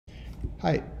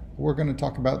Hi, we're going to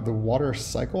talk about the water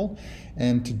cycle,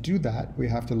 and to do that we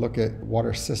have to look at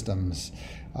water systems.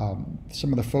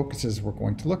 Some of the focuses we're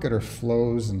going to look at are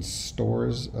flows and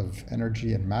stores of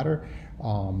energy and matter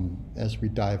as we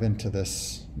dive into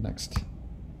this next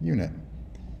unit.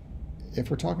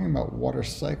 If we're talking about water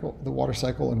cycle, the water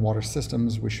cycle and water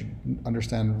systems, we should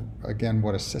understand again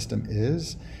what a system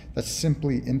is. That's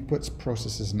simply inputs,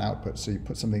 processes, and outputs. So you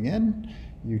put something in,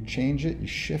 you change it, you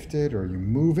shift it, or you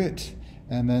move it,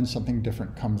 and then something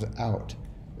different comes out.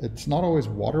 It's not always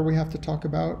water we have to talk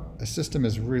about. A system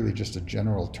is really just a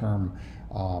general term,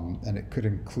 and it could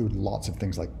include lots of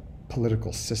things like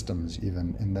political systems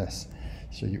even in this.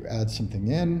 So you add something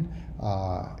in,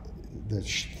 the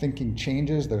thinking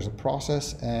changes, there's a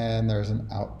process, and there's an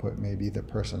output. Maybe the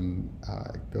person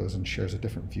goes and shares a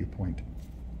different viewpoint.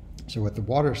 So with the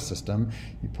water system,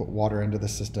 you put water into the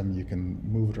system, you can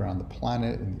move it around the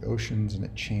planet and the oceans, and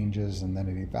it changes, and then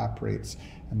it evaporates,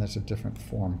 and there's a different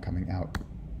form coming out.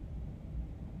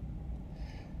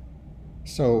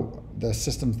 So the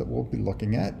systems that we'll be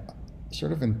looking at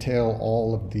sort of entail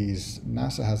all of these.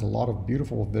 NASA has a lot of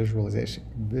beautiful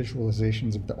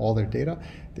visualizations of all their data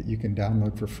that you can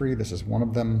download for free. This is one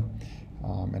of them,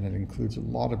 and it includes a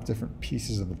lot of different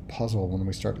pieces of the puzzle when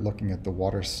we start looking at the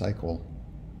water cycle,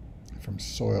 from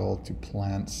soil to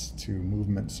plants to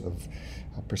movements of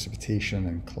precipitation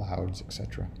and clouds,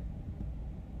 etc.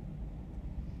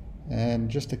 And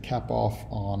just to cap off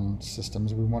on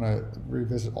systems, we want to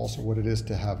revisit also what it is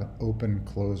to have an open,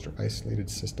 closed, or isolated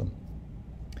system.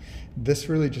 This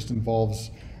really just involves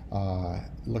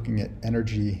looking at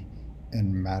energy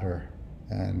and matter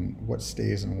and what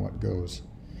stays and what goes.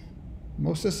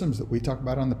 Most systems that we talk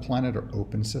about on the planet are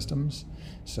open systems.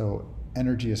 So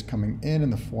energy is coming in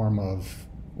the form of,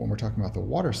 when we're talking about the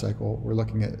water cycle, we're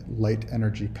looking at light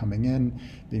energy coming in,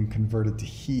 being converted to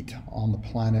heat on the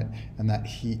planet, and that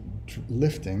heat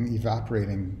lifting,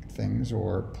 evaporating things,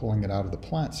 or pulling it out of the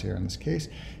plants here in this case,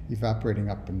 evaporating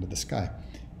up into the sky.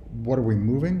 What are we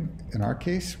moving? In our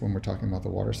case, when we're talking about the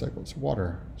water cycle, it's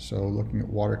water. So looking at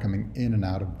water coming in and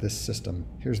out of this system.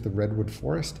 Here's the redwood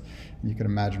forest. And you can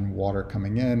imagine water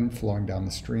coming in, flowing down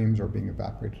the streams, or being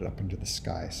evaporated up into the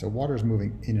sky. So water is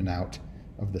moving in and out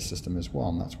of the system as well,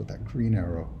 and that's what that green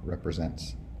arrow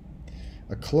represents.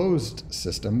 A closed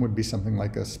system would be something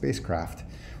like a spacecraft,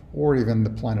 or even the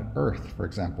planet Earth, for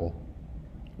example,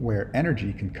 where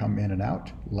energy can come in and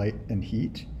out, light and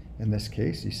heat. In this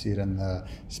case, you see it in the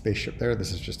spaceship there.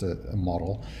 This is just a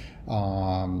model.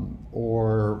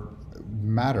 Or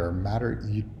matter. Matter,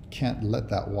 you can't let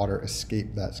that water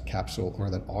escape that capsule or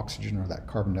that oxygen or that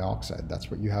carbon dioxide. That's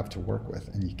what you have to work with,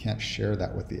 and you can't share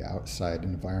that with the outside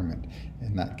environment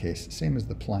in that case. Same as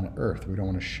the planet Earth. We don't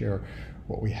want to share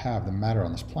what we have, the matter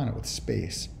on this planet, with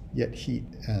space, yet heat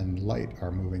and light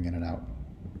are moving in and out.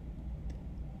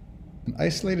 An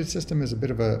isolated system is a bit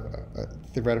of a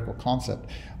theoretical concept.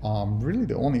 Really,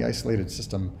 the only isolated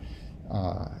system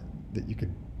that you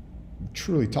could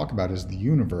truly talk about is the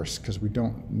universe, because we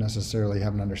don't necessarily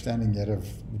have an understanding yet of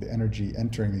the energy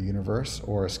entering the universe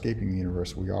or escaping the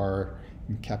universe. We are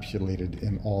encapsulated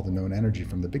in all the known energy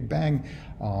from the Big Bang,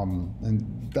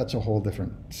 and that's a whole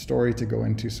different story to go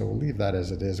into, so we'll leave that as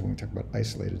it is when we talk about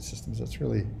isolated systems. That's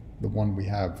really the one we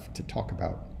have to talk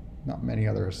about. Not many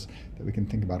others that we can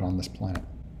think about on this planet.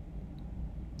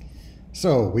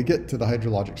 So we get to the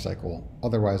hydrologic cycle,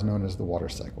 otherwise known as the water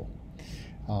cycle.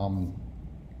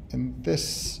 In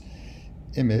this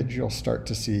image, you'll start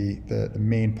to see the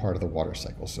main part of the water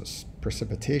cycle. So it's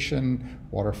precipitation,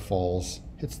 water falls,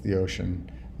 hits the ocean.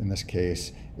 In this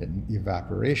case,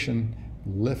 evaporation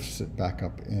lifts it back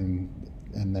up in,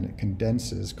 and then it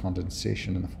condenses,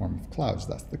 condensation in the form of clouds.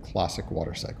 That's the classic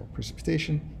water cycle.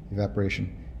 Precipitation,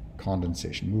 evaporation,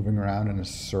 condensation, moving around in a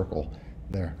circle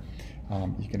there.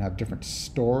 You can have different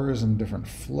stores and different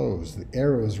flows. The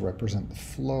arrows represent the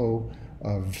flow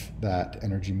of that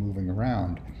energy moving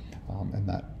around, and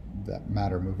that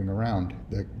matter moving around.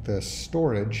 The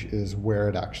storage is where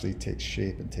it actually takes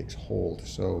shape and takes hold.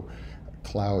 So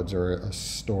clouds are a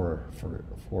store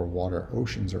for water,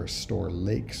 oceans are a store,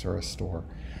 lakes are a store.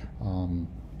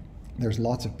 There's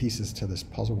lots of pieces to this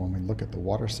puzzle when we look at the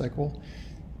water cycle.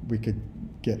 We could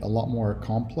get a lot more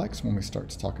complex when we start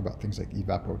to talk about things like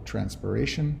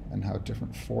evapotranspiration and how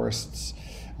different forests,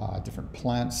 different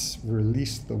plants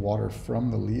release the water from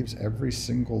the leaves every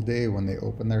single day when they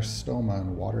open their stoma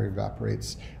and water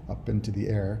evaporates up into the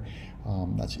air.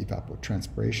 That's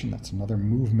evapotranspiration. That's another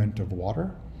movement of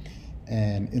water.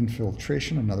 And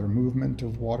infiltration, another movement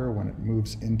of water when it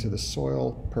moves into the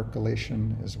soil.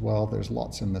 Percolation as well. There's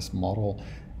lots in this model.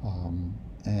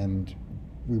 And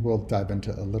we will dive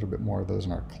into a little bit more of those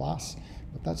in our class,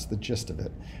 but that's the gist of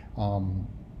it.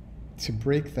 To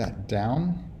break that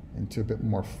down into a bit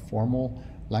more formal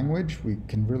language, we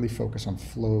can really focus on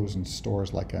flows and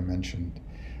stores, like I mentioned.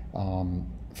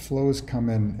 Flows come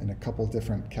in a couple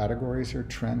different categories here.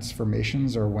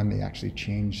 Transformations are when they actually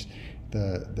change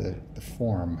the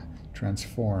form,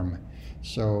 transform.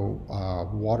 So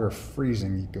water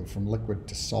freezing, you go from liquid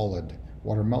to solid.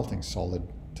 Water melting, solid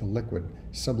to liquid.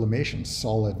 Sublimation,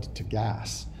 solid to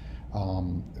gas.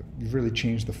 You really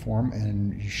change the form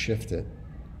and you shift it.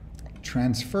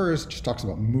 Transfers just talks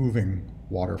about moving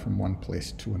water from one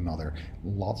place to another.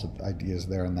 Lots of ideas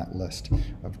there in that list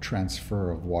of transfer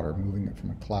of water, moving it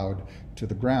from a cloud to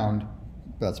the ground.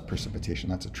 That's precipitation,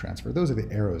 that's a transfer. Those are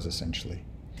the arrows essentially.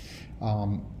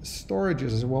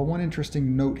 Storages, well, one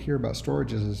interesting note here about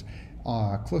storages is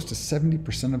close to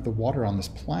 70% of the water on this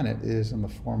planet is in the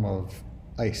form of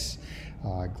ice,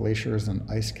 glaciers and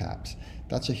ice caps.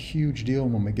 That's a huge deal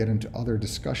when we get into other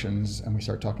discussions and we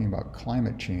start talking about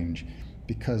climate change,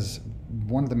 because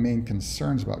one of the main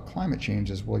concerns about climate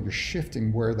change is, well, you're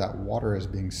shifting where that water is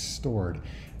being stored.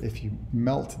 If you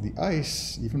melt the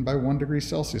ice, even by 1 degree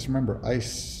Celsius, remember,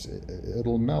 ice,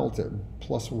 it'll melt at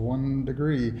 +1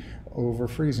 degree over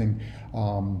freezing.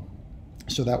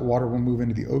 So that water will move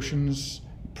into the oceans,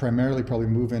 primarily probably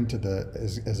move into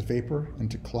as vapor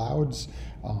into clouds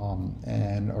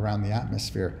and around the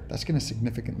atmosphere. That's going to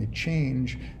significantly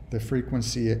change the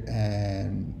frequency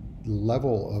and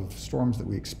level of storms that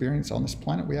we experience on this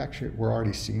planet. We're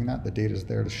already seeing that. The data is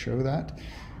there to show that.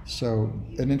 So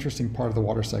an interesting part of the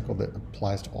water cycle that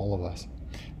applies to all of us.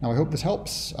 Now I hope this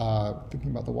helps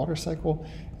thinking about the water cycle,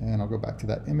 and I'll go back to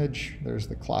that image. There's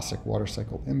the classic water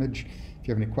cycle image. If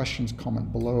you have any questions,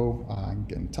 comment below, and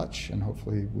get in touch, and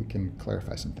hopefully we can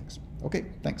clarify some things. Okay,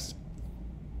 thanks.